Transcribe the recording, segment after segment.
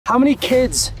How many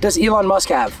kids does Elon Musk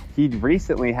have? He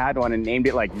recently had one and named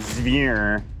it like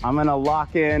Zvir. I'm gonna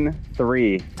lock in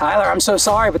 3. Tyler, I'm so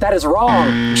sorry, but that is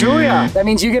wrong. Julia, that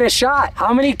means you get a shot.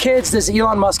 How many kids does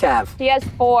Elon Musk have? He has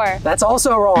 4. That's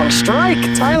also wrong. Strike.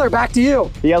 Tyler, back to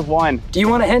you. He has 1. Do you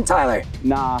want a hint, Tyler?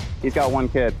 Nah, he's got 1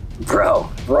 kid. Bro,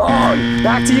 wrong.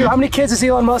 Back to you. How many kids does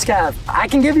Elon Musk have? I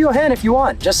can give you a hint if you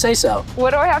want. Just say so.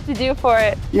 What do I have to do for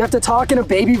it? You have to talk in a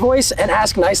baby voice and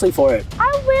ask nicely for it. I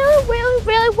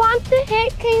really want the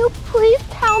hint. Can you please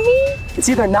tell me? It's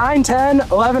either 9, 10,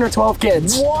 11, or 12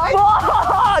 kids. What?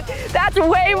 Fuck! That's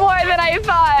way more than I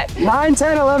thought. 9,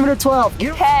 10, 11, or 12.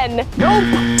 10. Nope.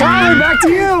 Tyler, back to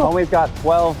you. Homie's got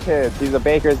 12 kids. He's a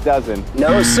baker's dozen.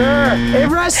 No, sir. It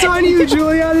rests on you,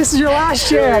 Julia. This is your last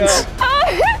chance.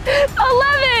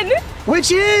 11.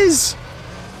 Which is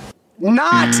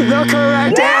not the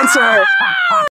correct answer.